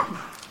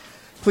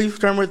Please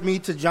turn with me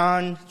to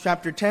John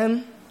chapter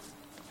 10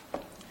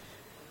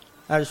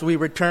 as we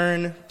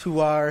return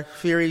to our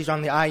series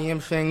on the I Am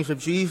sayings of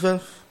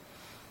Jesus.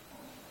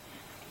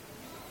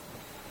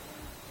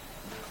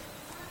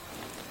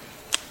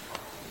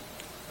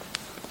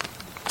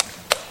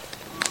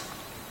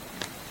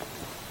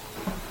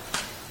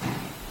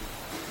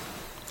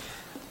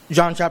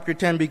 John chapter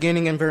 10,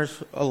 beginning in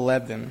verse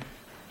 11.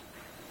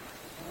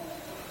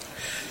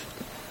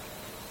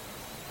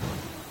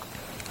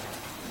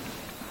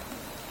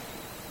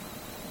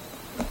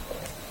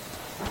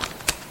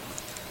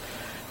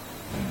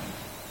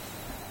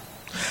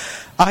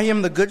 I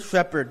am the good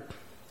shepherd.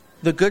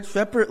 The good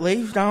shepherd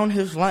lays down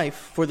his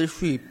life for the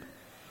sheep.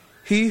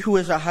 He who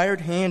is a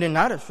hired hand and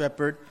not a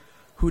shepherd,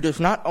 who does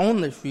not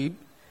own the sheep,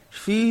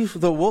 sees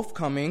the wolf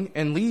coming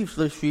and leaves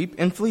the sheep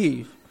and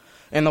flees.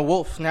 And the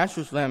wolf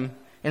snatches them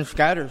and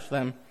scatters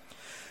them.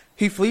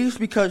 He flees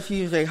because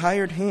he is a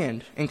hired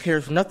hand and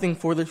cares nothing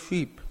for the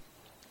sheep.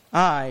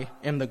 I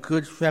am the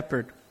good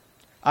shepherd.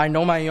 I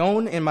know my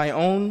own, and my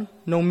own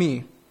know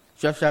me,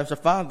 just as the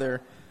Father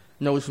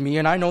knows me,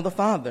 and I know the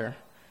Father.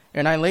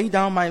 And I lay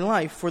down my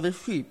life for the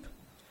sheep.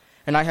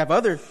 And I have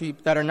other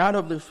sheep that are not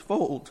of this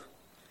fold.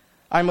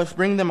 I must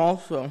bring them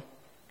also,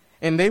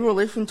 and they will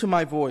listen to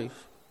my voice.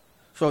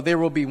 So there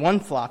will be one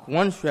flock,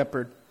 one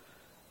shepherd.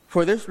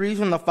 For this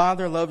reason the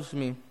Father loves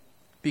me,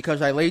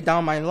 because I lay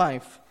down my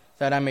life,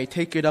 that I may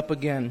take it up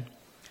again.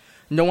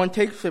 No one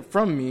takes it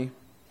from me,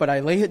 but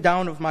I lay it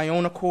down of my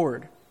own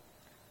accord.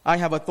 I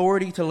have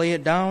authority to lay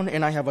it down,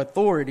 and I have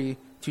authority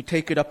to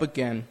take it up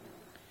again.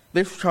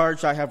 This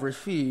charge I have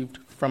received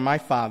from my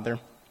Father.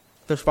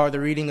 Thus far the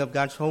reading of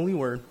God's holy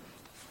word.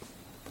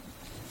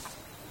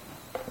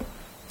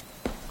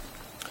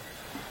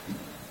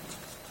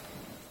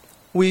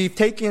 We've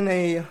taken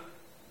a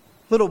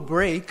little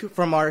break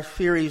from our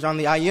series on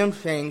the I Am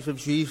sayings of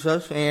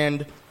Jesus,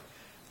 and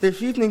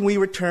this evening we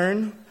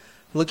return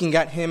looking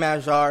at him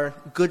as our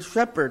good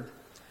shepherd.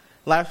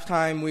 Last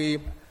time we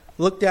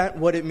looked at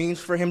what it means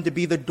for him to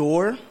be the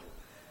door,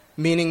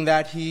 meaning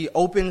that he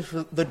opens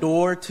the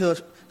door to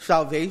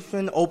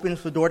salvation,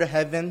 opens the door to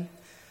heaven,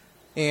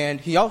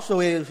 and he also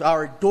is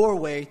our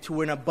doorway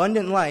to an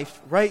abundant life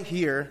right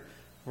here,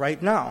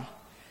 right now.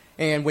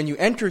 And when you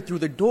enter through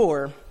the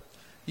door,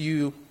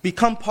 you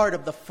become part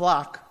of the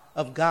flock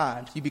of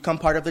God. You become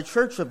part of the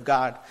church of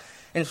God.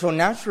 And so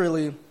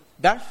naturally,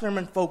 that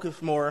sermon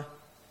focused more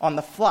on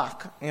the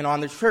flock and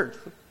on the church.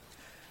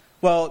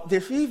 Well,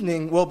 this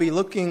evening, we'll be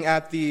looking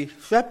at the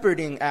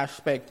shepherding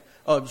aspect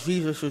of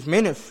Jesus'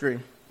 ministry.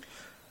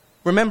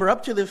 Remember,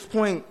 up to this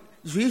point,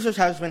 Jesus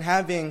has been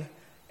having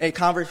a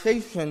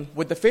conversation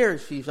with the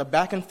Pharisees, a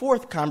back and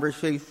forth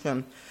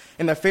conversation.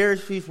 And the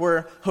Pharisees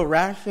were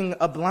harassing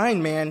a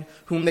blind man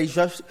whom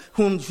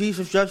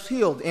Jesus just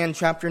healed in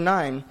chapter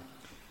 9.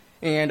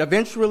 And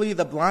eventually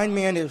the blind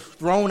man is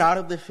thrown out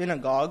of the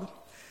synagogue.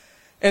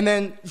 And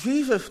then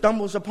Jesus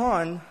stumbles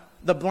upon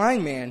the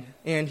blind man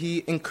and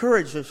he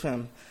encourages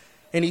him.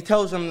 And he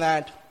tells him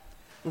that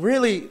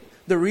really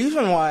the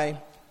reason why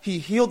he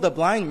healed the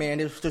blind man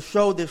is to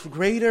show this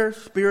greater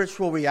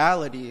spiritual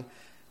reality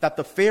that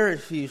the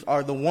Pharisees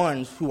are the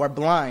ones who are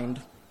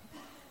blind.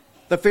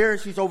 The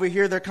Pharisees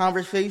overhear their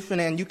conversation,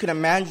 and you can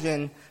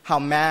imagine how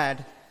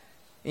mad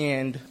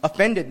and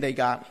offended they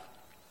got.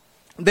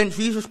 Then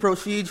Jesus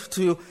proceeds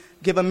to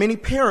give a mini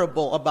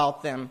parable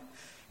about them.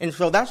 And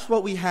so that's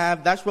what we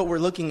have, that's what we're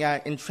looking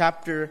at in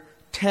chapter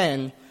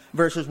 10,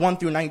 verses 1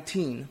 through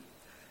 19.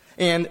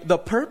 And the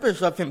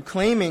purpose of him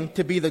claiming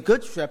to be the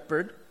good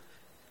shepherd,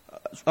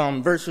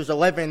 verses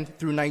 11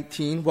 through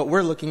 19, what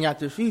we're looking at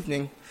this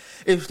evening,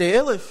 is to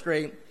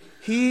illustrate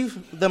he's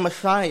the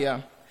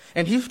Messiah,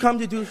 and he's come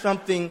to do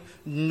something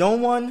no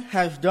one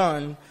has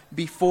done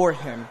before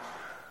him.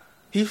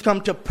 He's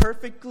come to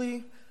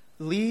perfectly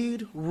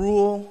lead,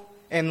 rule,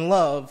 and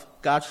love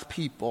God's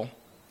people.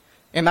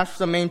 And that's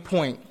the main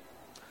point.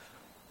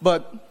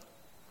 But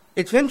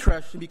it's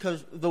interesting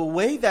because the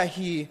way that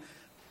he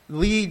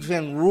leads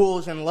and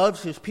rules and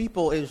loves his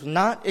people is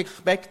not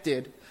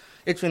expected.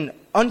 It's an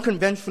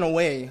unconventional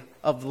way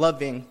of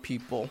loving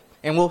people.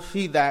 And we'll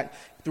see that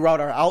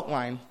throughout our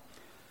outline.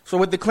 So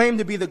with the claim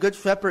to be the good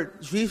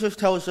shepherd, Jesus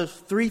tells us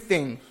three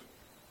things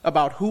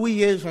about who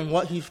he is and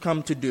what he's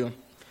come to do.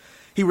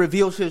 He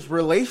reveals his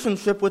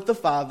relationship with the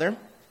Father.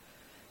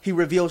 He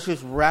reveals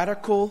his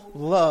radical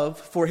love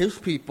for his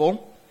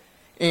people.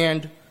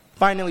 And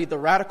finally, the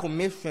radical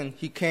mission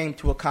he came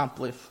to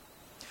accomplish.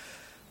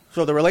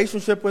 So the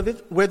relationship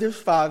with his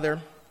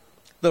Father,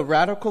 the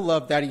radical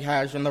love that he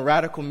has, and the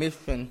radical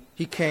mission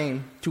he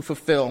came to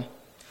fulfill.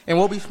 And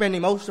we'll be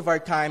spending most of our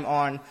time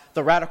on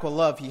the radical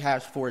love he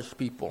has for his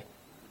people.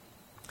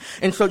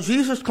 And so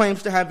Jesus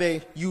claims to have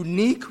a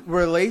unique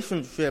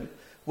relationship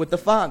with the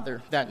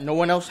Father that no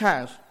one else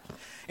has.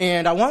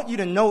 And I want you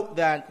to note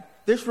that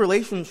this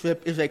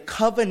relationship is a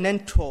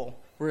covenantal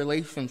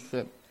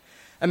relationship.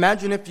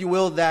 Imagine, if you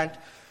will,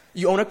 that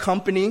you own a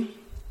company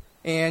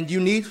and you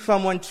need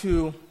someone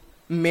to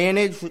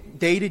manage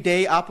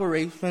day-to-day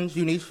operations.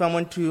 You need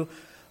someone to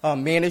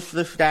manage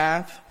the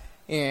staff.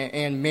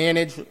 and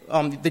manage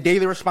the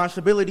daily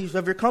responsibilities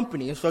of your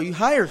company. And so you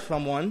hire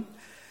someone,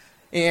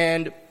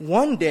 and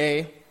one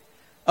day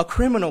a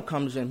criminal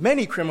comes in.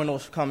 Many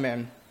criminals come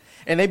in,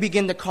 and they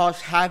begin to cause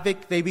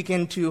havoc. They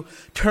begin to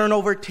turn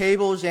over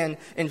tables and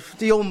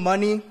steal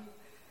money.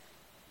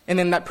 And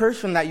then that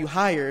person that you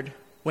hired,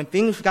 when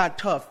things got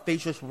tough, they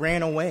just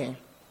ran away.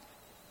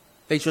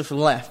 They just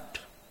left.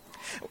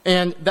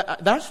 And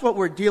that's what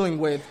we're dealing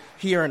with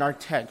here in our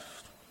text,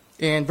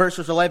 in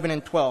verses 11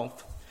 and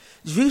 12.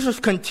 Jesus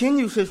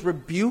continues his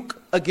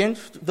rebuke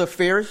against the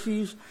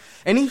Pharisees,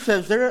 and he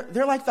says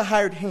they're like the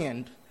hired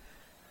hand.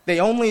 They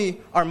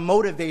only are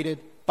motivated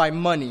by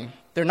money.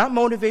 They're not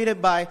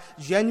motivated by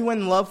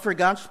genuine love for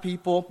God's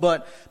people,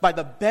 but by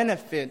the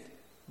benefit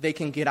they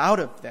can get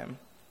out of them,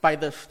 by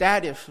the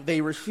status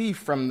they receive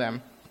from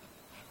them.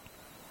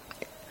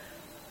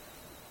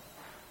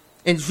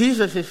 And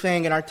Jesus is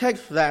saying in our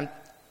text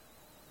that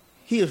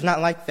he is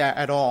not like that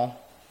at all.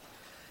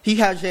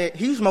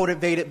 He's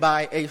motivated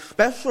by a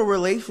special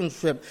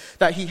relationship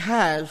that he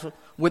has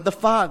with the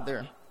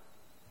Father.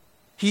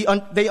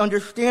 They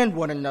understand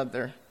one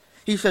another.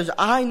 He says,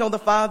 I know the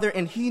Father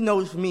and he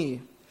knows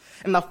me.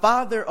 And the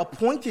Father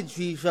appointed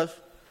Jesus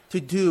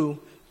to do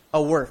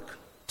a work,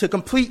 to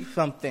complete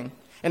something.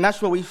 And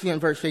that's what we see in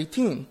verse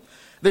 18.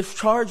 This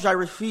charge I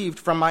received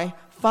from my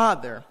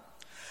Father.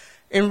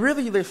 And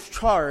really this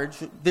charge,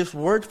 this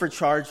word for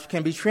charge,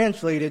 can be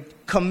translated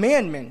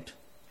commandment.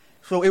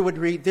 So it would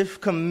read, this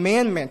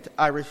commandment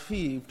I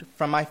received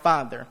from my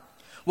Father.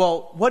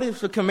 Well, what is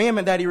the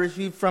commandment that he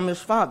received from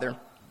his Father?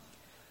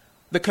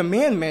 The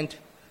commandment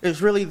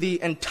is really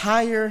the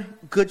entire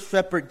Good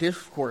Shepherd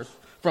discourse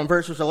from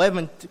verses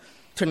 11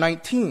 to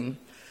 19,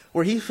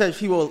 where he says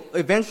he will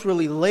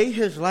eventually lay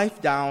his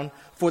life down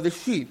for the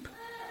sheep.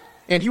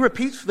 And he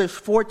repeats this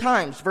 4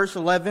 times. Verse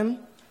 11,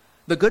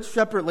 the Good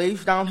Shepherd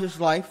lays down his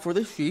life for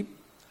the sheep.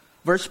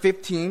 Verse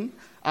 15,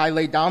 I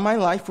lay down my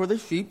life for the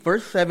sheep.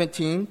 Verse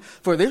 17,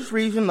 for this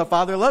reason the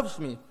Father loves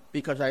me,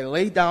 because I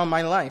lay down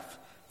my life.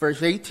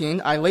 Verse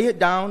 18, I lay it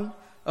down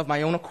of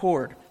my own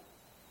accord.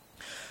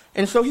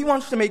 And so he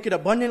wants to make it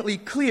abundantly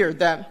clear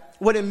that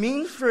what it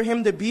means for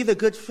him to be the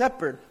Good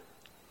Shepherd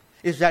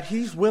is that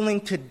he's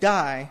willing to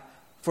die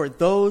for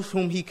those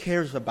whom he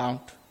cares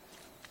about.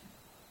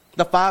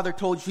 The Father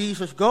told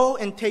Jesus, go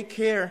and take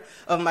care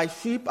of my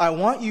sheep. I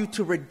want you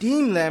to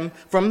redeem them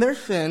from their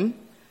sin.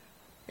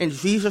 And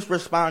Jesus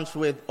responds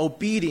with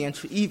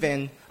obedience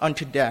even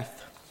unto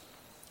death.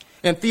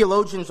 And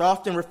theologians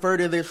often refer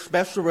to this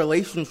special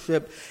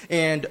relationship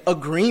and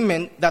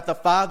agreement that the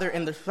Father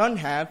and the Son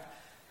have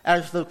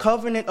as the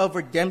covenant of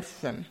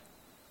redemption.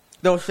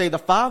 They'll say the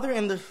Father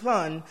and the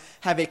Son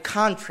have a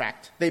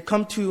contract. They've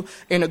come to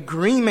an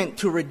agreement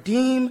to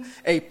redeem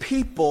a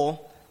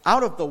people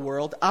out of the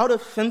world, out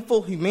of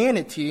sinful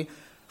humanity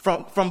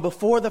from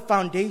before the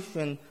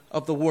foundation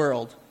of the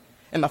world.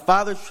 And the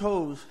Father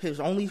chose his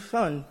only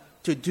Son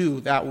to do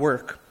that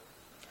work.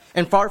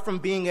 And far from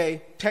being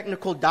a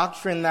technical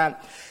doctrine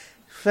that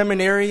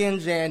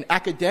seminarians and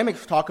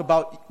academics talk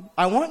about,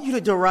 I want you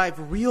to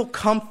derive real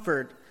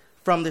comfort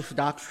from this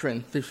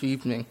doctrine this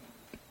evening.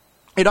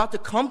 It ought to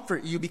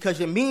comfort you because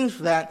it means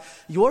that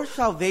your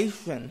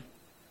salvation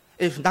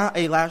is not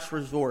a last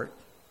resort.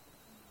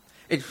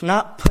 It's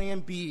not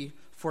plan B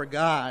for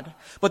God.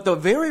 But the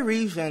very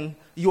reason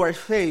you are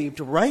saved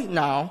right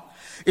now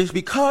is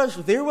because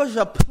there was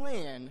a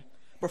plan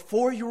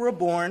before you were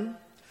born,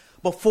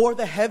 before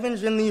the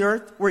heavens and the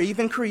earth were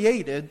even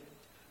created,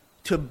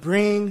 to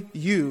bring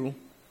you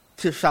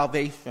to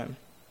salvation.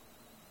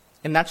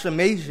 And that's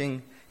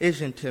amazing,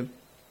 isn't it?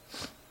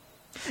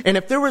 And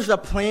if there was a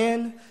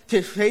plan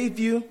to save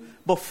you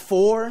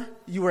before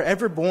you were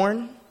ever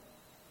born,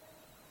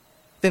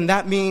 then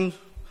that means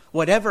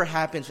whatever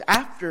happens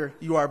after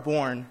you are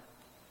born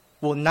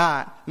will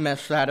not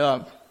mess that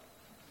up.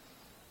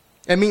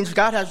 It means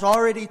God has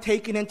already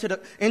taken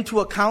into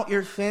account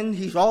your sin.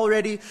 He's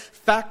already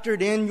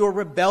factored in your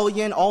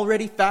rebellion,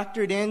 already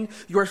factored in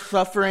your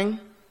suffering.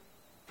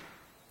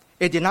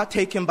 It did not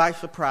take him by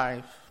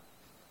surprise.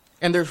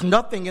 And there's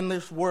nothing in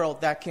this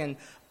world that can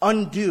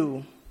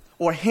undo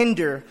or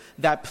hinder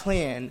that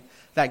plan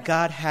that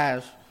God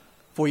has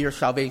for your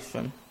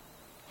salvation.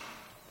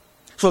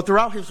 So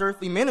throughout his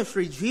earthly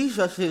ministry,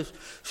 Jesus is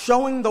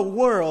showing the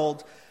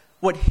world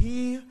what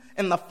he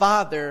and the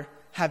Father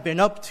have been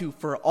up to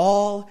for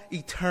all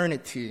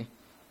eternity.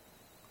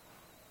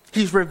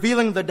 He's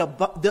revealing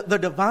the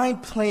divine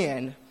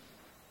plan.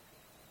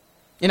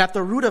 And at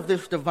the root of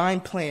this divine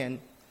plan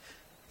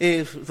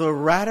is the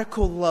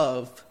radical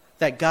love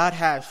that God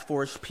has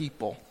for his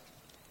people.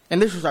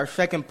 And this is our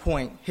second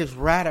point, his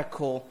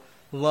radical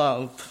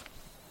love.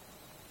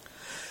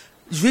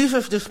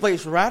 Jesus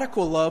displays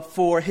radical love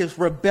for his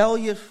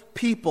rebellious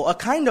people, a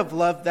kind of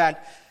love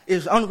that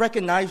is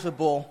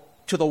unrecognizable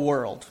to the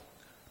world.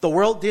 The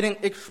world didn't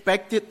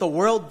expect it. The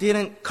world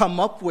didn't come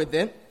up with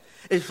it.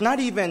 It's not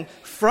even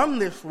from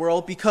this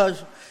world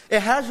because it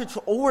has its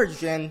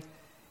origin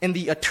in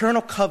the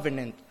eternal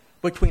covenant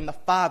between the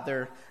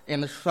Father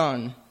and the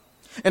Son.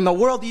 And the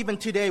world even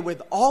today,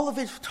 with all of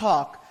its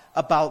talk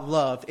about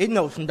love. It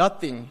knows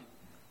nothing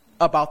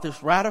about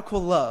this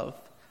radical love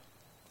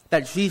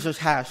that Jesus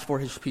has for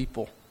his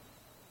people.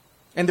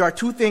 And there are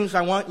two things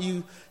I want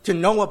you to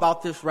know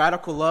about this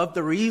radical love.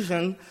 The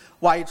reason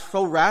why it's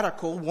so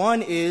radical,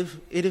 one is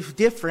it is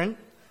different,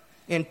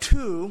 and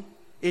two,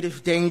 it is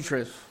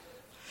dangerous.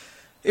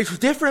 It's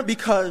different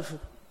because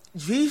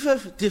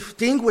Jesus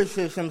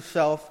distinguishes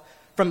himself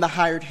from the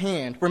hired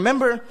hand.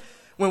 Remember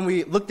when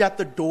we looked at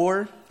the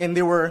door and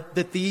there were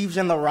the thieves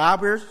and the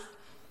robbers?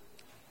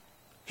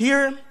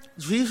 Here,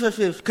 Jesus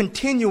is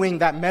continuing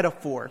that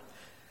metaphor.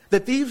 The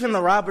thieves and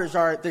the robbers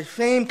are the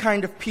same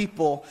kind of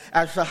people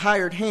as the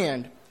hired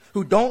hand,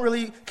 who don't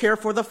really care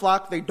for the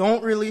flock. They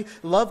don't really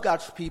love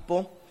God's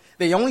people.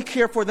 They only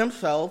care for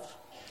themselves.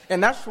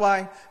 And that's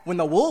why when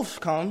the wolves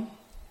come,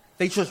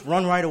 they just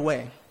run right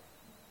away.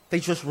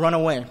 They just run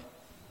away.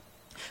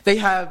 They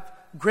have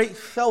great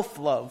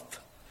self-love.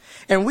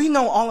 And we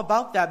know all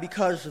about that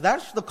because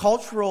that's the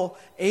cultural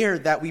air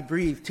that we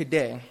breathe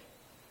today.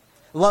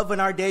 Love in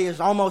our day is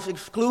almost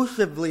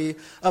exclusively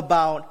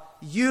about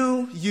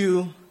you,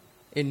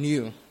 and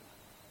you.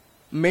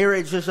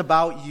 Marriage is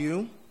about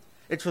you.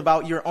 It's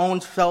about your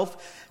own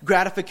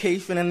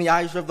self-gratification in the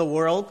eyes of the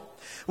world,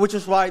 which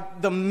is why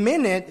the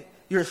minute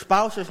your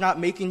spouse is not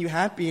making you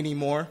happy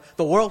anymore,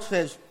 the world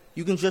says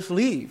you can just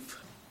leave.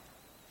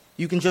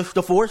 You can just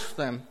divorce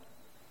them.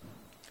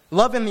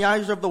 Love in the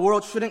eyes of the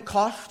world shouldn't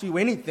cost you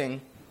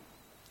anything.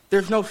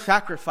 There's no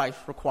sacrifice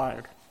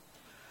required.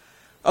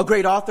 A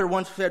great author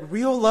once said,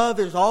 real love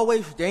is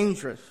always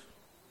dangerous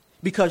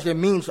because it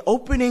means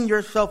opening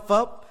yourself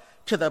up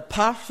to the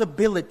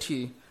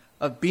possibility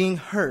of being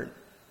hurt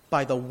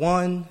by the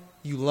one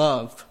you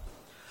love.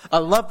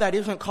 A love that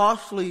isn't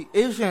costly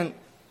isn't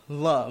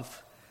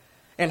love.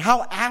 And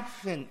how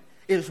absent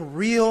is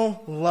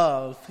real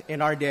love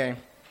in our day.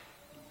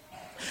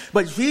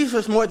 But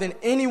Jesus, more than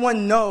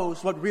anyone,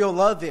 knows what real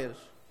love is.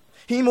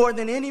 He, more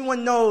than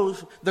anyone,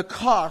 knows the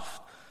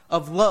cost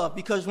of love,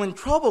 because when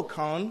trouble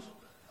comes,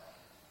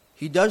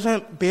 he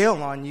doesn't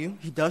bail on you.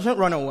 He doesn't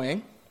run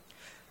away.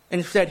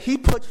 Instead, he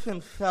puts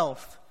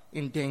himself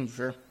in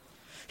danger.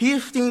 He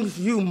esteems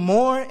you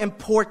more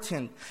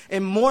important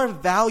and more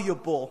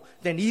valuable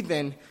than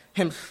even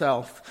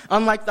himself.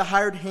 Unlike the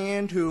hired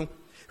hand who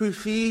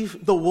sees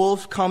the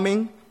wolves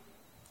coming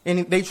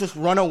and they just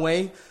run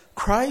away,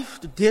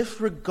 Christ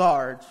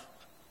disregards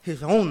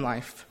his own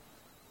life.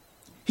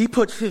 He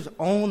puts his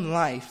own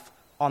life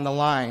on the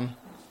line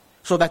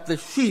so that the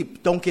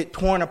sheep don't get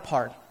torn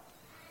apart.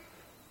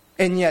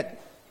 And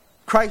yet,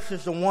 Christ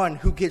is the one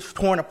who gets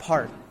torn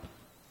apart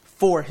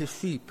for his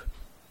sheep.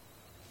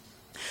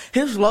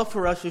 His love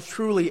for us is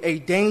truly a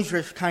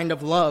dangerous kind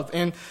of love.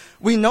 And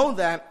we know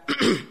that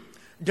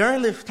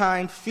during this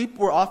time, sheep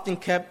were often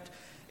kept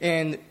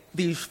in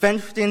these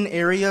fenced-in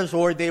areas,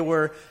 or they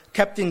were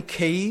kept in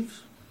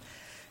caves.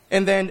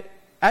 And then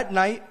at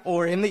night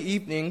or in the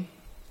evening,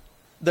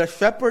 the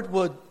shepherd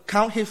would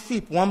count his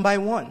sheep one by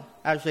one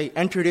as they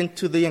entered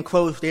into the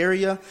enclosed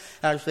area,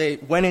 as they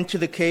went into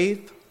the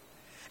cave.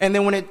 And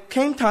then when it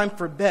came time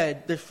for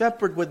bed, the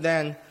shepherd would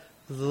then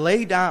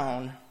lay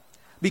down,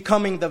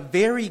 becoming the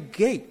very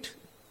gate,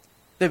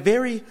 the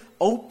very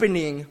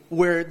opening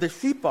where the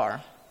sheep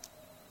are.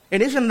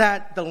 And isn't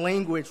that the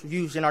language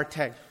used in our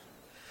text?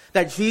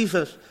 That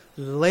Jesus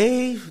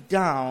lays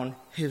down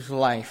his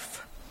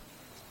life.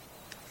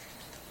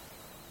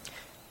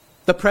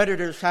 The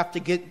predators have to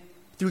get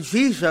through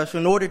Jesus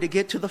in order to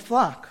get to the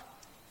flock.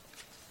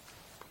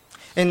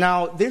 And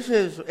now this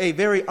is a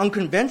very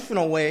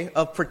unconventional way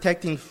of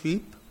protecting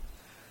sheep.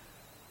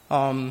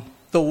 The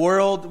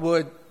world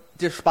would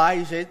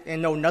despise it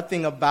and know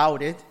nothing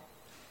about it.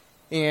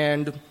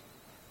 And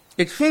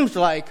it seems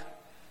like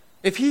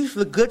if he's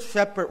the good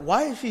shepherd,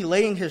 why is he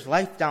laying his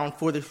life down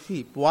for the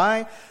sheep?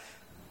 Why?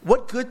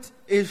 What good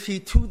is he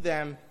to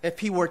them if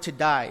he were to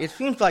die? It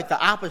seems like the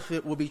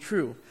opposite will be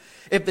true.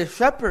 If the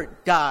shepherd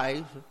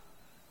dies,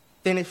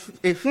 then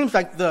it seems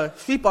like the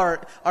sheep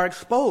are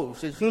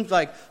exposed. It seems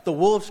like the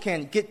wolves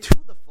can get to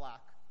the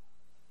flock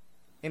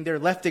and they're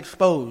left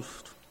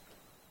exposed.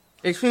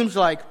 It seems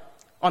like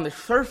on the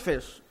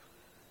surface,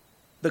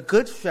 the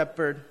good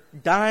shepherd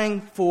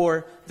dying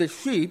for the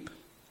sheep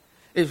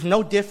is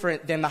no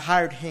different than the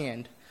hired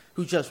hand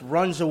who just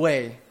runs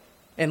away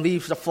and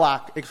leaves the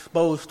flock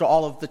exposed to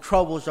all of the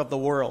troubles of the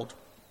world.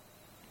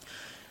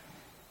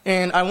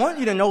 And I want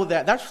you to know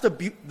that that's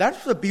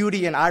the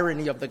beauty and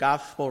irony of the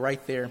gospel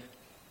right there.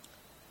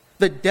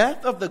 The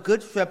death of the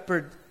good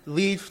shepherd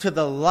leads to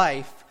the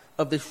life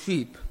of the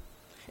sheep.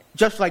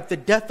 Just like the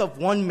death of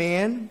one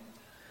man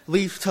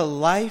leads to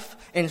life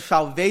and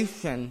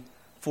salvation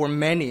for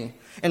many.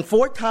 And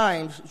 4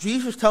 times,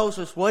 Jesus tells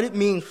us what it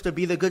means to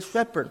be the good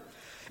shepherd.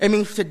 It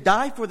means to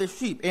die for the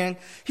sheep. And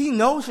he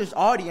knows his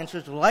audience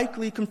is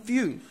likely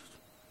confused.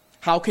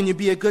 How can you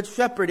be a good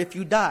shepherd if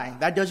you die?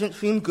 That doesn't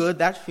seem good.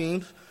 That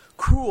seems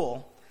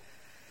cruel.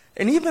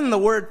 And even the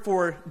word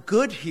for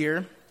good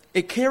here,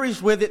 it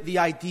carries with it the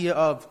idea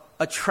of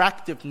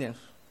attractiveness.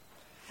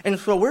 And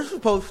so we're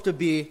supposed to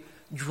be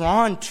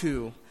drawn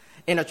to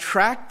and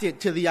attracted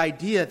to the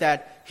idea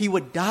that he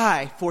would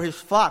die for his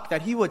flock,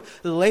 that he would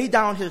lay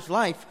down his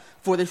life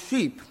for the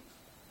sheep.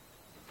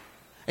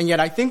 And yet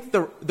I think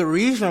the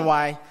reason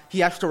why he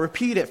has to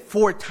repeat it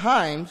 4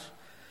 times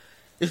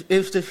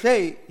is to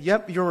say,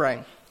 yep, you're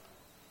right.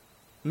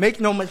 Make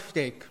no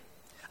mistake.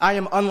 I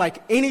am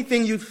unlike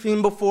anything you've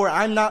seen before.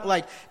 I'm not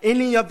like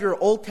any of your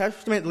Old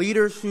Testament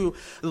leaders who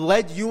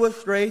led you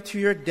astray to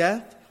your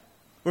death.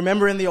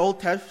 Remember in the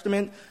Old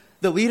Testament,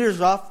 the leaders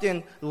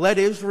often led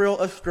Israel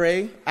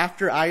astray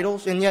after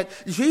idols. And yet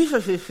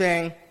Jesus is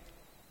saying,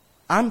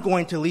 I'm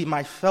going to lead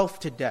myself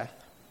to death.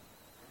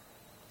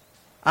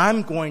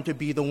 I'm going to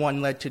be the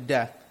one led to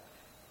death.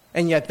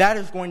 And yet that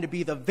is going to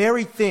be the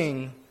very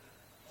thing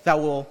that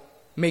will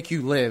make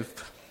you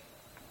live.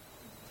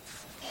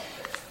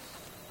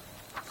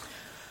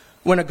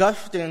 When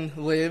Augustine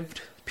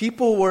lived,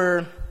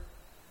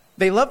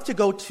 they loved to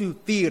go to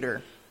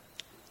theater.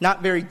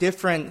 Not very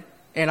different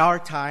in our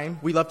time.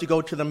 We love to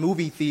go to the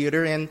movie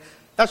theater, and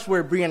that's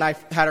where Bree and I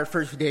had our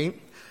first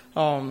date.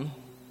 And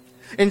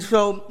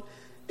so,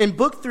 in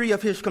Book 3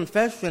 of his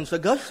Confessions,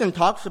 Augustine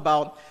talks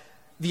about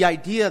the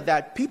idea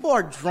that people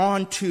are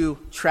drawn to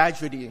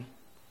tragedy.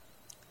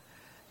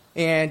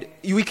 And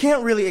we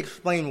can't really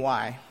explain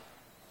why.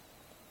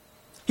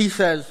 He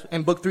says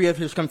in Book 3 of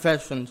his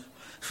Confessions,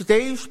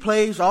 stage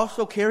plays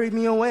also carried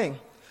me away,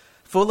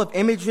 full of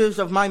images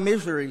of my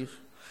miseries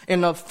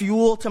and of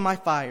fuel to my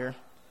fire.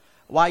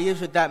 Why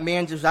is it that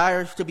man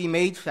desires to be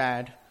made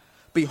sad,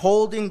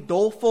 beholding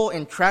doleful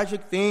and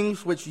tragic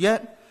things which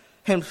yet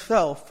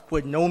himself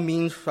would no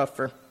means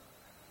suffer?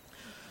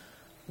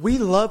 We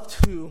love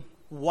to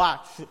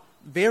watch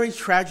very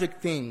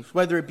tragic things,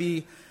 whether it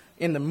be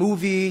in the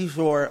movies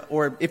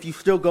or if you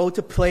still go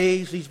to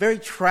plays, these very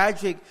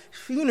tragic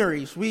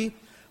sceneries.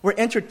 We're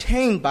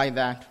entertained by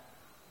that.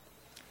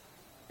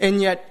 And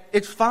yet,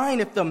 it's fine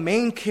if the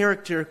main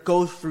character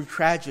goes through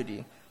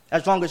tragedy,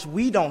 as long as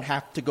we don't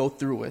have to go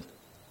through it.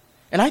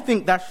 And I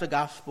think that's the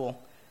gospel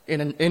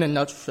in a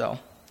nutshell.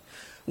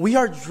 We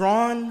are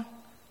drawn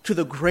to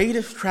the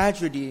greatest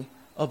tragedy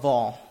of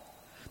all,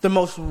 the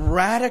most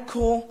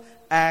radical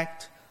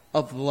act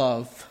of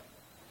love.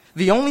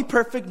 The only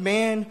perfect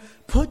man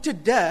put to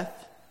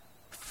death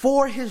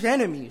for his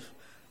enemies,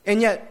 and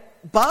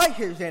yet by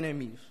his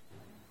enemies.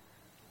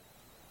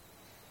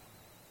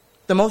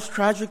 The most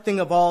tragic thing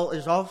of all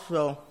is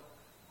also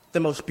the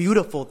most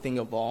beautiful thing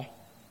of all,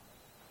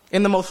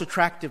 and the most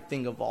attractive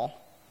thing of all.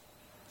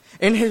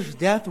 In his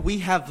death, we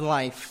have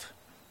life.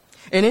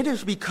 And it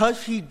is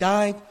because he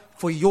died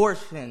for your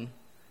sin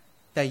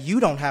that you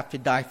don't have to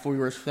die for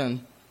your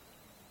sin.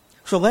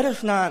 So let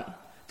us not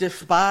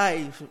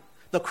despise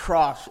the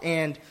cross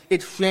and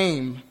its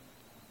shame,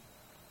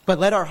 but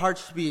let our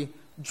hearts be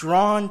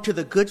drawn to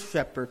the Good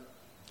Shepherd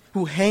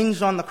who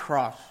hangs on the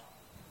cross.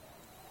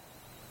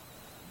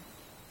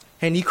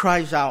 And he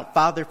cries out,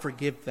 Father,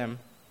 forgive them,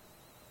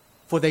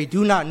 for they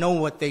do not know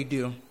what they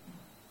do.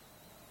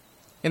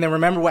 And then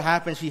remember what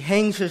happens. He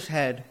hangs his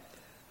head,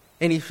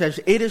 and he says,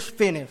 it is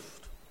finished,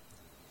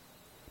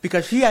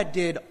 because he had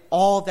did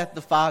all that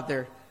the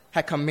Father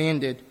had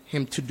commanded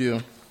him to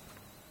do.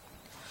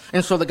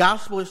 And so the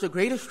gospel is the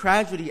greatest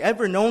tragedy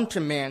ever known to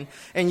man,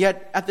 and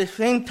yet at the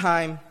same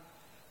time,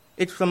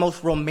 it's the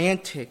most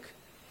romantic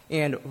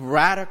and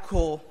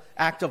radical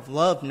act of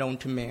love known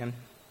to man.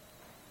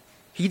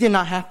 He did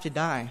not have to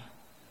die.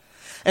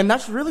 And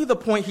that's really the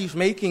point he's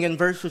making in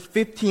verses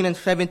 15 and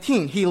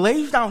 17. He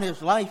lays down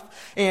his life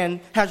and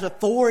has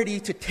authority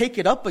to take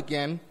it up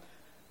again,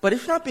 but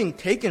it's not being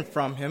taken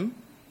from him.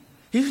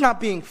 He's not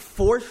being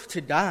forced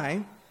to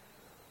die.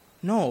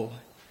 No.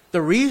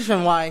 The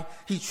reason why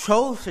he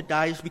chose to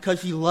die is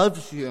because he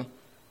loves you.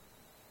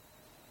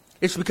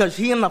 It's because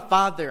he and the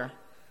Father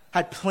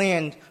had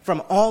planned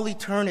from all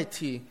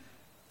eternity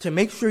to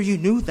make sure you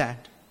knew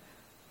that,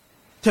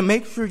 to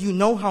make sure you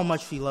know how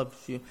much he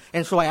loves you.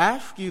 And so I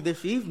ask you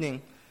this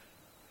evening,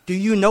 do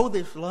you know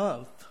this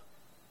love?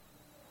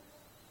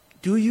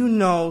 Do you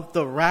know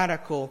the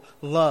radical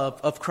love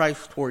of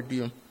Christ toward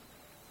you?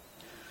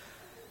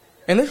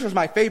 And this is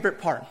my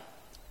favorite part.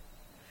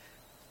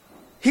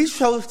 He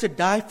chose to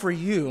die for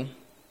you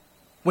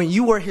when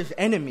you were his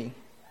enemy.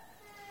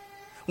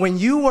 When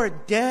you were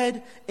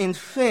dead in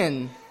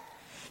sin.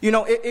 You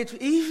know, it's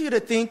easy to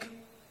think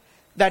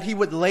that he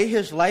would lay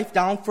his life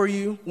down for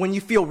you when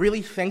you feel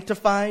really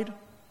sanctified,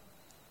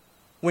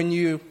 when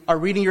you are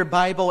reading your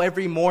Bible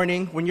every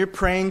morning, when you're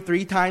praying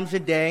 3 times a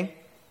day.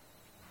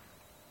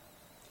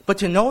 But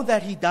to know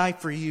that he died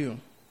for you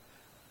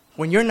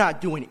when you're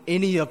not doing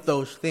any of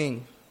those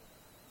things,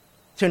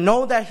 to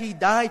know that he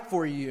died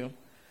for you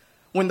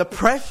when the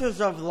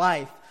pressures of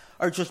life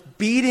are just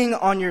beating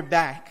on your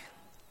back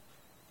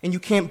and you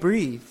can't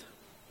breathe.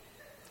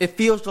 It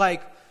feels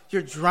like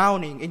you're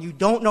drowning and you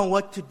don't know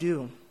what to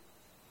do.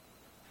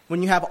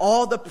 When you have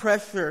all the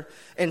pressure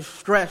and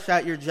stress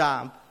at your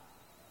job.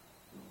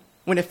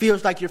 When it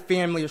feels like your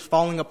family is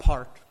falling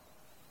apart.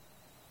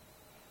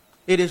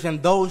 It is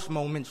in those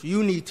moments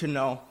you need to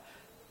know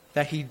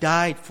that he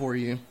died for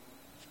you.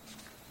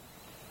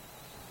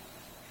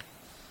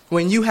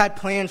 when you had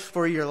plans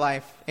for your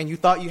life and you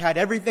thought you had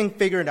everything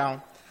figured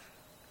out,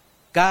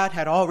 God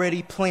had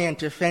already planned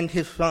to send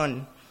his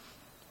Son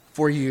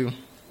for you.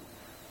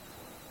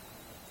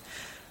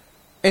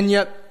 And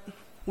yet,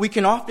 we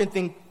can often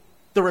think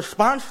the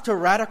response to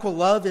radical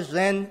love is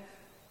then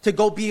to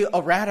go be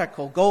a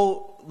radical,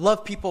 go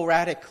love people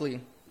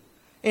radically.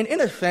 And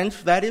in a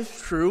sense, that is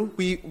true.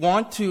 We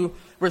want to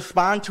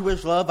respond to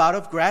his love out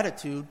of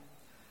gratitude.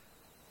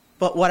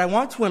 But what I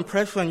want to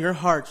impress on your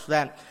hearts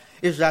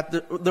is that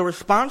the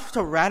response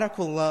to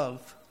radical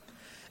love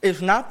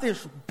is not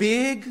this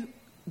big,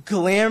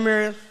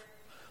 glamorous,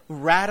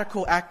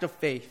 radical act of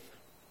faith,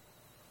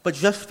 but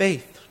just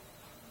faith.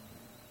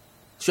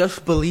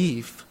 Just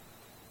believe.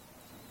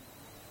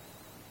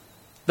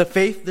 The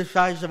faith the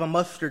size of a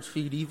mustard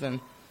seed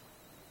even.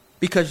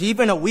 Because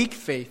even a weak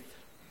faith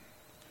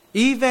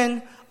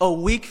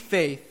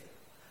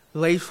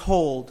lays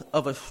hold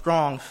of a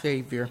strong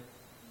Savior.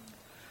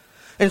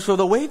 And so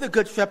the way the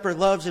Good Shepherd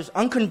loves is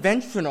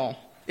unconventional,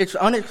 it's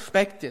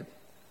unexpected,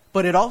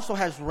 but it also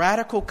has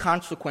radical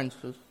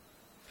consequences.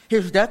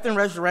 His death and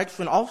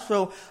resurrection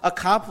also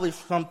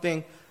accomplished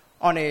something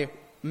on a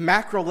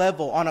macro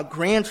level, on a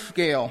grand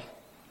scale,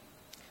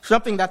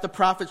 something that the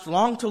prophets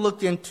longed to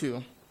look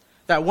into,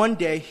 that one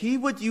day he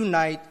would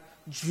unite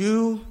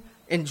Jew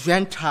and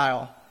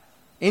Gentile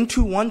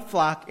into one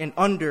flock and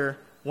under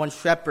one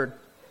shepherd.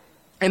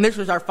 And this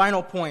is our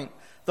final point,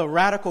 the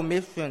radical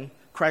mission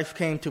Christ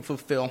came to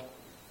fulfill.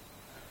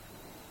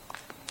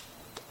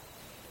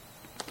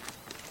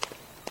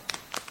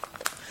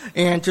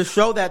 And to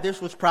show that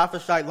this was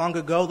prophesied long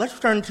ago, let's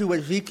turn to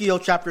Ezekiel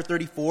chapter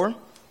 34.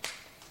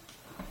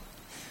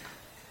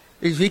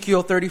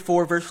 Ezekiel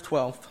 34, verse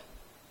 12.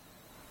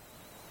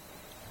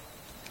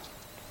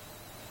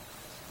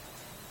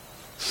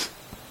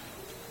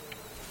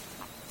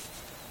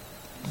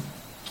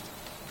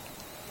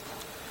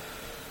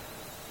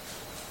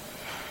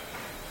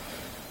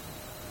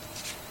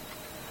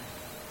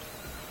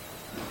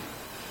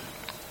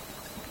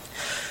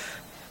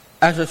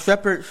 As a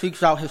shepherd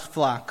seeks out his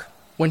flock,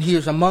 when he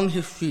is among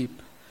his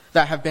sheep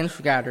that have been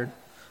scattered,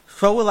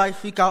 so will I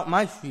seek out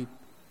my sheep,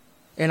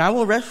 and I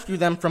will rescue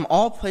them from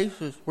all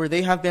places where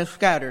they have been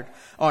scattered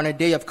on a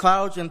day of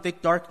clouds and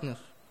thick darkness.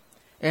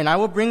 And I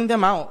will bring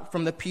them out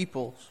from the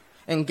peoples,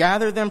 and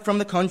gather them from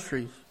the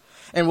countries,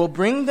 and will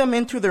bring them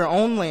into their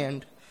own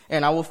land,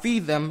 and I will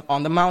feed them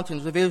on the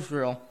mountains of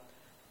Israel,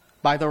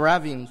 by the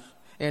ravines,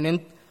 and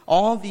in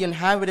all the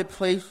inhabited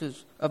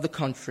places of the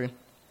country.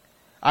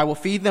 I will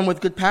feed them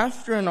with good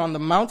pasture, and on the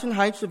mountain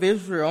heights of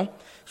Israel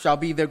shall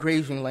be their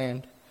grazing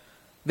land.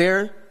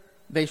 There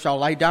they shall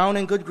lie down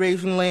in good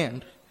grazing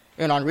land,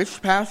 and on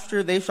rich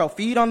pasture they shall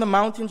feed on the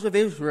mountains of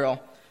Israel.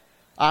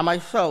 I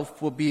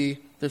myself will be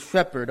the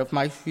shepherd of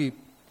my sheep,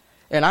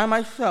 and I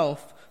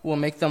myself will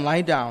make them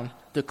lie down,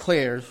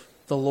 declares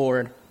the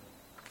Lord.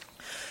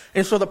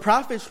 And so the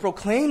prophets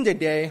proclaimed a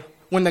day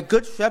when the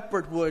good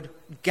shepherd would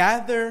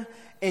gather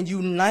and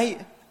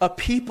unite a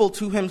people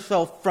to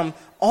himself from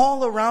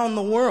all around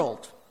the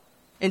world.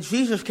 And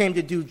Jesus came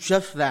to do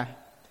just that.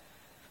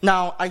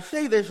 Now, I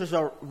say this as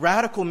a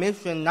radical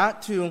mission,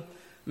 not to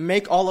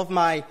make all of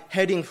my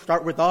headings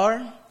start with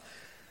R,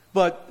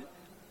 but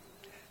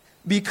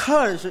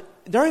because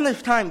during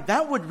this time,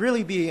 that would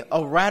really be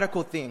a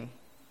radical thing.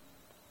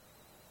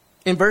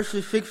 In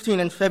verses 16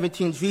 and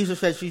 17, Jesus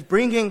says he's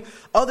bringing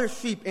other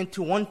sheep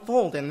into one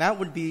fold, and that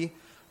would be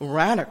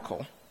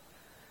radical.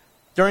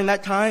 During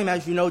that time,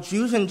 as you know,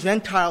 Jews and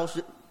Gentiles,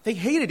 they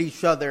hated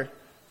each other.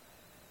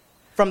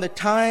 From the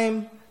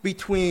time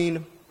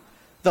between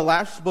the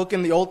last book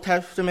in the Old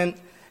Testament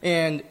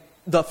and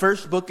the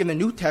first book in the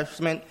New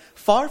Testament,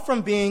 far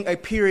from being a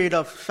period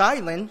of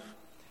silence,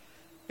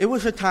 it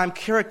was a time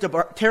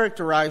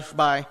characterized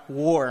by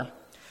war.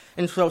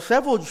 And so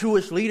several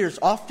Jewish leaders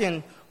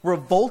often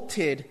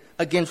revolted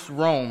against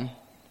Rome.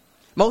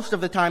 Most of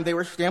the time they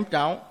were stamped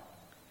out.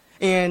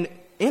 And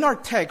in our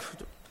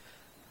text,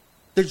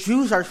 the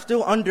Jews are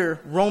still under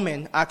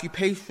Roman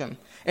occupation.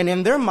 And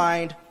in their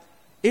mind,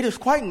 it is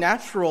quite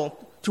natural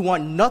to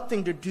want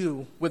nothing to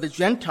do with a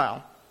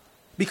Gentile,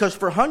 because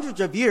for hundreds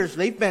of years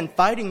they've been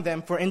fighting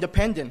them for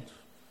independence.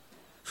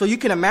 So you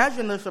can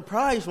imagine the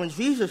surprise when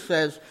Jesus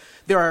says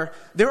there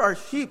are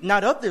sheep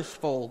not of this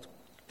fold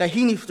that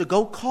he needs to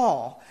go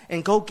call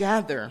and go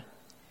gather.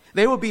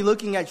 They will be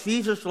looking at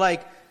Jesus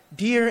like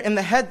deer in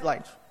the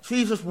headlights.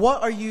 Jesus,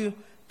 what are you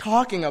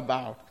talking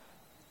about?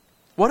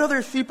 What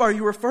other sheep are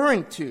you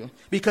referring to?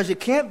 Because it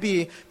can't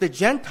be the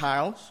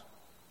Gentiles.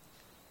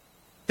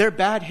 Their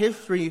bad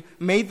history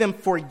made them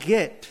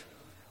forget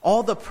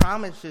all the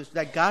promises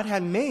that God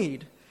had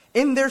made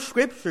in their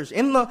scriptures,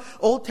 in the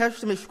Old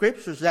Testament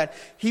scriptures, that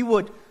he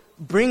would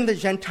bring the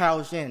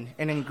Gentiles in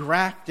and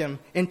engraft them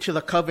into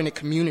the covenant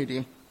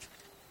community.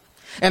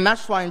 And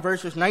that's why in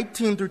verses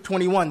 19 through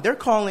 21, they're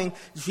calling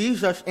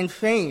Jesus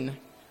insane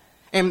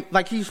and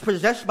like he's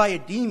possessed by a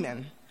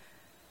demon.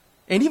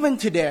 And even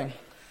today,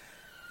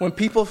 when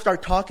people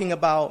start talking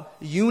about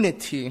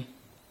unity,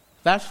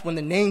 that's when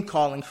the name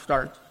calling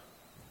starts.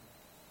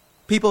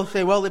 People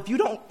say, well, if you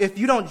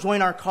don't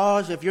join our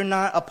cause, if you're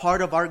not a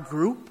part of our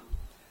group,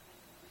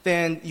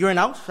 then you're an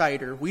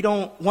outsider. We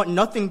don't want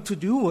nothing to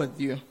do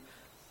with you.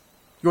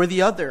 You're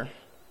the other.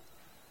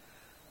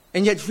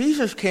 And yet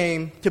Jesus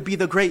came to be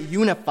the great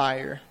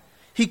unifier.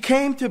 He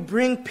came to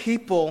bring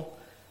people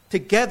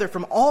together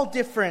from all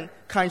different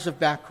kinds of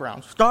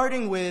backgrounds,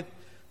 starting with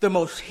the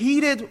most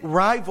heated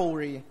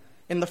rivalry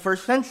in the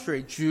first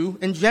century, Jew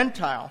and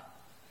Gentile.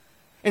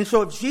 And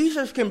so if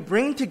Jesus can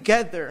bring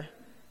together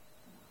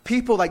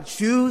people like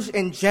Jews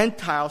and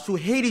Gentiles who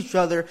hate each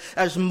other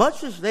as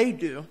much as they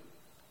do,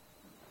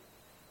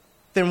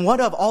 then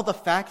what of all the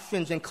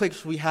factions and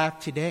cliques we have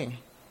today?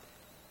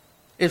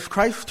 Is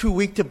Christ too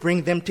weak to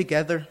bring them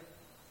together?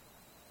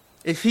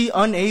 Is he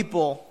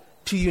unable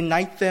to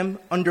unite them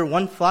under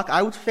one flock?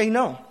 I would say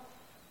no.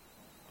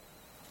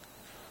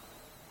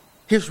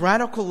 His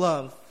radical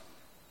love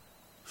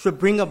should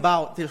bring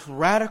about this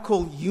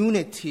radical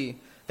unity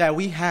that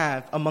we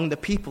have among the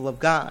people of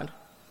God.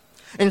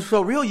 And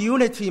so real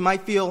unity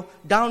might feel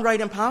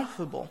downright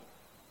impossible.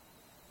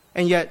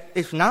 And yet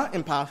it's not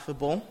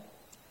impossible.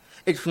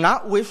 It's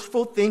not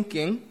wishful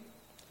thinking.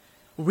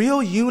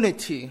 Real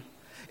unity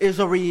is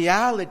a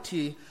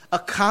reality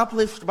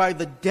accomplished by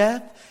the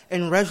death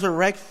and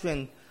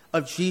resurrection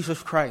of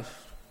Jesus Christ.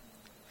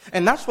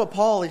 And that's what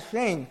Paul is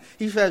saying.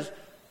 He says,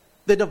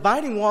 the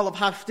dividing wall of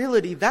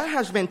hostility, that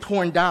has been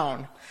torn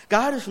down.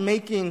 God is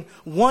making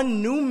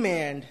one new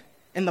man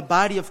in the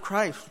body of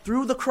Christ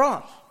through the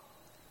cross.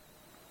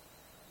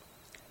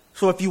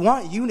 So if you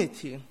want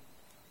unity,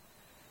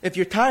 if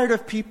you're tired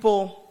of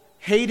people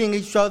hating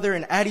each other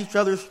and at each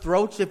other's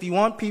throats, if you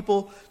want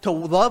people to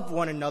love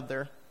one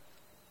another,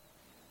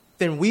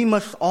 then we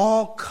must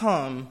all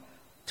come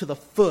to the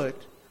foot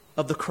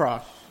of the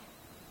cross,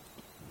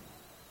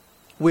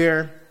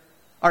 where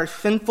our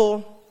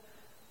sinful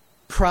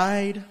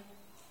pride,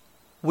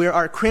 where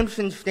our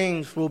crimson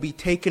stains will be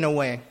taken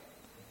away,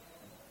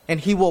 and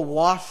he will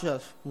wash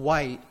us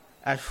white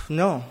as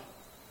snow.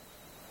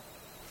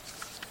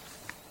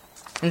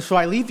 And so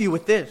I leave you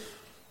with this,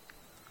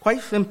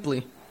 quite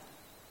simply,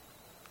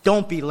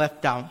 don't be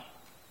left out.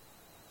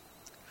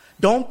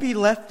 Don't be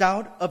left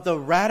out of the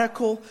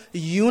radical,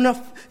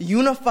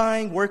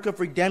 unifying work of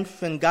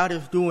redemption God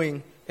is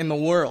doing in the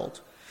world.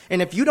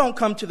 And if you don't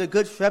come to the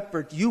Good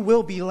Shepherd, you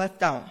will be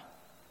left out.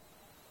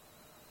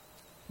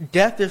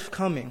 Death is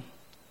coming.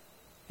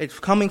 It's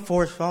coming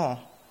for us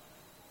all.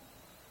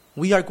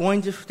 We are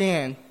going to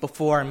stand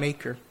before our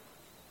Maker.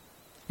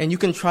 And you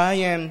can try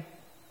and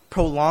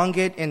prolong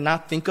it and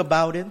not think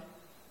about it.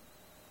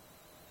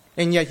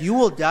 And yet you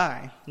will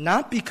die,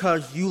 not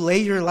because you lay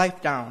your life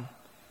down,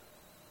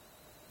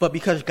 but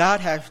because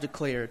God has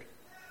declared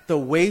the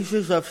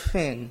wages of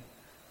sin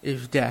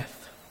is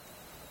death.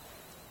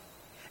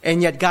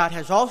 And yet God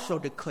has also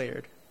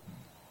declared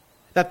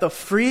that the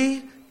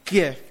free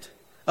gift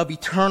of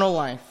eternal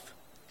life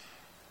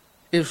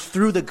is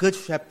through the Good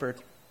Shepherd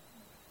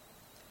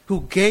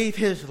who gave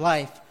his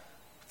life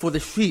for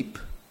the sheep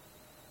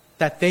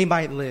that they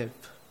might live.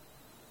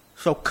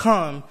 So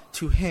come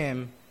to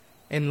him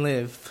and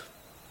live.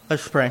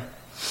 Let's pray.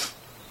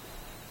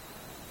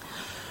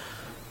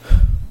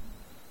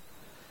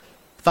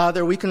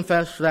 Father, we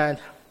confess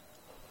that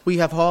we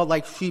have all,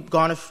 like sheep,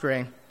 gone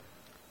astray.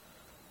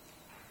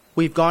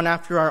 We've gone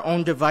after our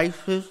own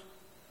devices.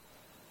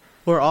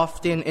 We're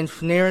often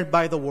ensnared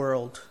by the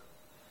world.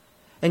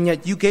 And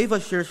yet you gave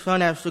us your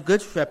Son as the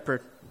Good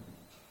Shepherd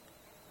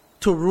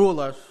to rule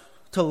us,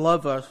 to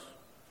love us,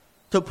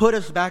 to put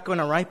us back on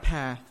a right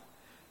path.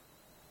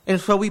 And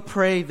so we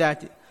pray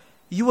that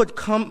you would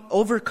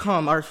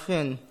overcome our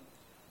sin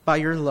by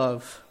your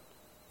love.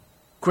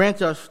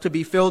 Grant us to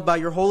be filled by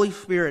your Holy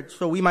Spirit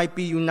so we might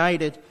be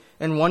united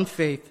in one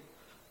faith,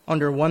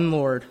 under one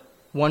Lord,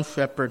 one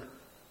Shepherd.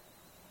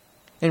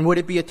 And would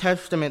it be a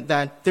testament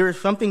that there is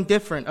something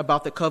different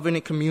about the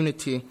covenant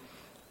community?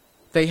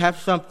 They have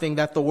something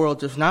that the world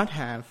does not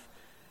have.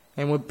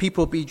 And would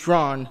people be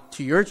drawn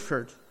to your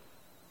church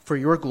for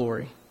your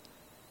glory?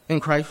 In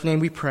Christ's name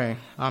we pray.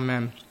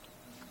 Amen.